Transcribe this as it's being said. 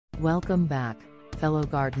Welcome back, fellow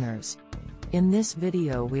gardeners. In this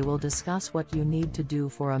video we will discuss what you need to do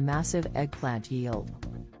for a massive eggplant yield.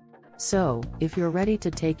 So, if you're ready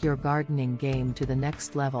to take your gardening game to the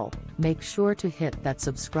next level, make sure to hit that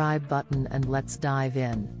subscribe button and let's dive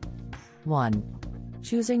in. 1.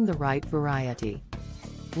 Choosing the right variety.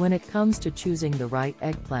 When it comes to choosing the right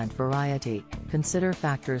eggplant variety, consider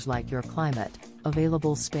factors like your climate,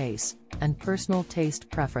 available space, and personal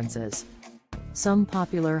taste preferences. Some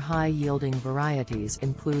popular high-yielding varieties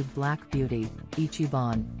include Black Beauty,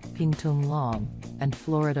 Ichiban, Pingtung Long, and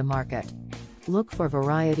Florida Market. Look for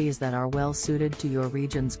varieties that are well suited to your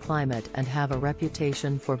region's climate and have a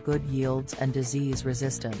reputation for good yields and disease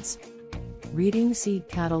resistance. Reading seed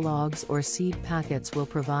catalogs or seed packets will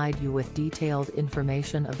provide you with detailed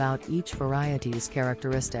information about each variety's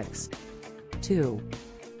characteristics. 2.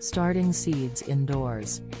 Starting seeds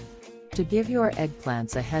indoors. To give your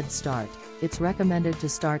eggplants a head start, it's recommended to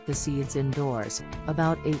start the seeds indoors,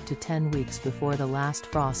 about 8 to 10 weeks before the last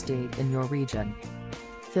frost date in your region.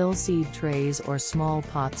 Fill seed trays or small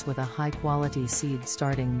pots with a high-quality seed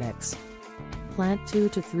starting mix. Plant 2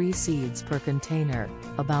 to 3 seeds per container,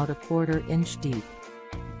 about a 1/4 inch deep.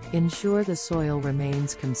 Ensure the soil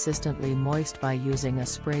remains consistently moist by using a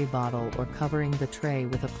spray bottle or covering the tray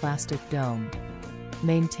with a plastic dome.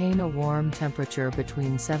 Maintain a warm temperature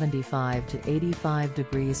between 75 to 85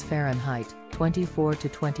 degrees Fahrenheit, 24 to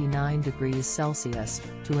 29 degrees Celsius,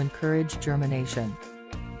 to encourage germination.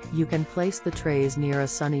 You can place the trays near a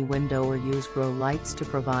sunny window or use grow lights to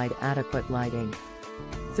provide adequate lighting.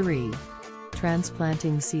 3.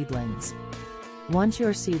 Transplanting seedlings. Once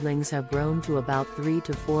your seedlings have grown to about 3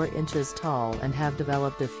 to 4 inches tall and have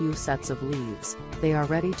developed a few sets of leaves, they are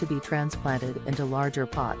ready to be transplanted into larger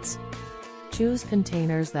pots. Choose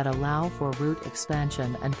containers that allow for root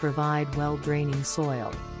expansion and provide well-draining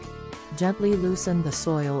soil. Gently loosen the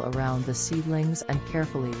soil around the seedlings and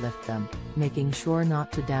carefully lift them, making sure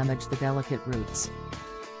not to damage the delicate roots.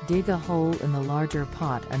 Dig a hole in the larger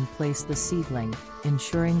pot and place the seedling,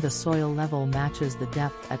 ensuring the soil level matches the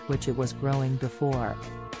depth at which it was growing before.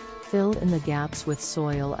 Fill in the gaps with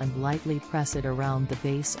soil and lightly press it around the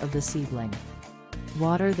base of the seedling.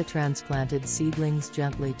 Water the transplanted seedlings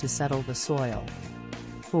gently to settle the soil.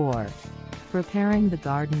 4. Preparing the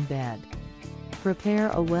garden bed. Prepare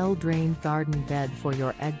a well-drained garden bed for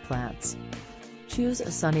your eggplants. Choose a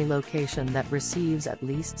sunny location that receives at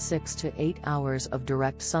least 6 to 8 hours of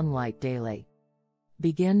direct sunlight daily.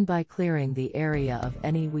 Begin by clearing the area of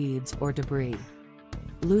any weeds or debris.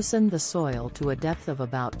 Loosen the soil to a depth of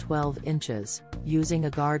about 12 inches, using a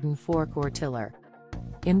garden fork or tiller.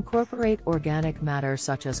 Incorporate organic matter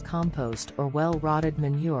such as compost or well-rotted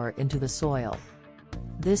manure into the soil.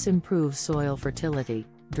 This improves soil fertility,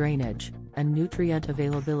 drainage, and nutrient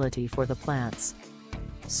availability for the plants.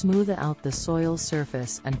 Smooth out the soil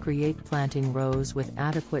surface and create planting rows with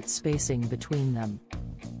adequate spacing between them.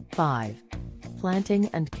 5. Planting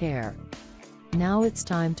and care. Now it's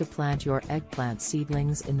time to plant your eggplant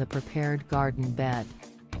seedlings in the prepared garden bed.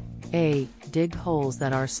 A. Dig holes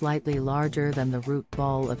that are slightly larger than the root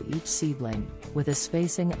ball of each seedling, with a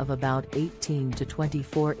spacing of about 18 to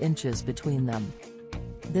 24 inches between them.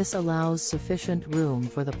 This allows sufficient room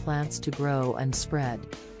for the plants to grow and spread.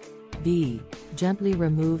 B. Gently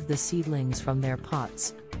remove the seedlings from their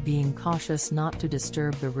pots, being cautious not to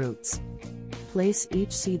disturb the roots. Place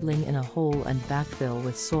each seedling in a hole and backfill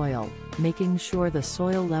with soil, making sure the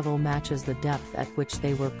soil level matches the depth at which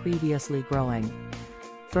they were previously growing.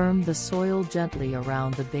 Firm the soil gently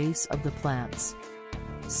around the base of the plants.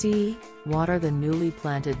 C. Water the newly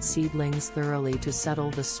planted seedlings thoroughly to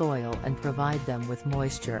settle the soil and provide them with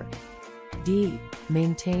moisture. D.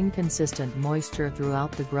 Maintain consistent moisture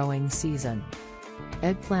throughout the growing season.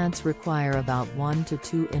 Eggplants require about 1 to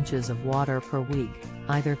 2 inches of water per week,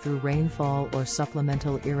 either through rainfall or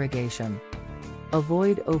supplemental irrigation.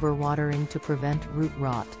 Avoid overwatering to prevent root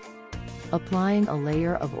rot. Applying a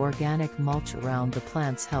layer of organic mulch around the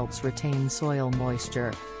plants helps retain soil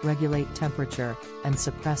moisture, regulate temperature, and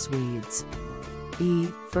suppress weeds. E.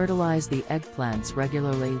 Fertilize the eggplants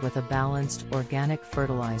regularly with a balanced organic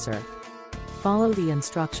fertilizer. Follow the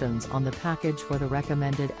instructions on the package for the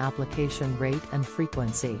recommended application rate and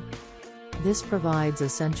frequency. This provides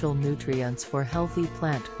essential nutrients for healthy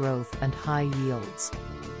plant growth and high yields.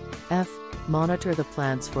 F. Monitor the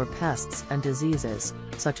plants for pests and diseases,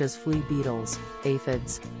 such as flea beetles,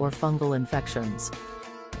 aphids, or fungal infections.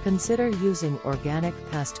 Consider using organic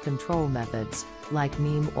pest control methods, like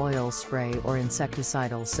neem oil spray or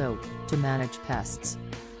insecticidal soap, to manage pests.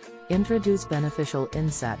 Introduce beneficial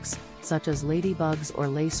insects, such as ladybugs or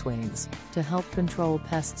lacewings, to help control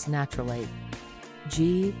pests naturally.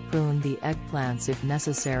 G. Prune the eggplants if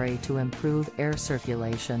necessary to improve air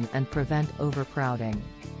circulation and prevent overcrowding.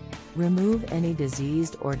 Remove any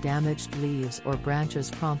diseased or damaged leaves or branches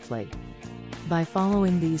promptly. By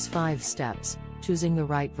following these 5 steps, choosing the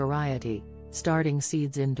right variety, starting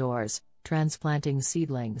seeds indoors, transplanting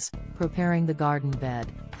seedlings, preparing the garden bed,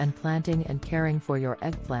 and planting and caring for your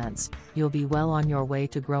eggplants, you'll be well on your way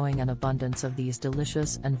to growing an abundance of these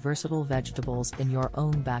delicious and versatile vegetables in your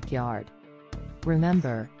own backyard.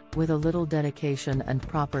 Remember, with a little dedication and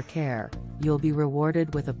proper care, you'll be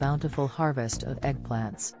rewarded with a bountiful harvest of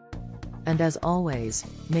eggplants. And as always,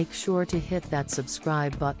 make sure to hit that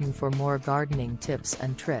subscribe button for more gardening tips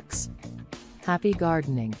and tricks. Happy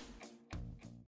gardening!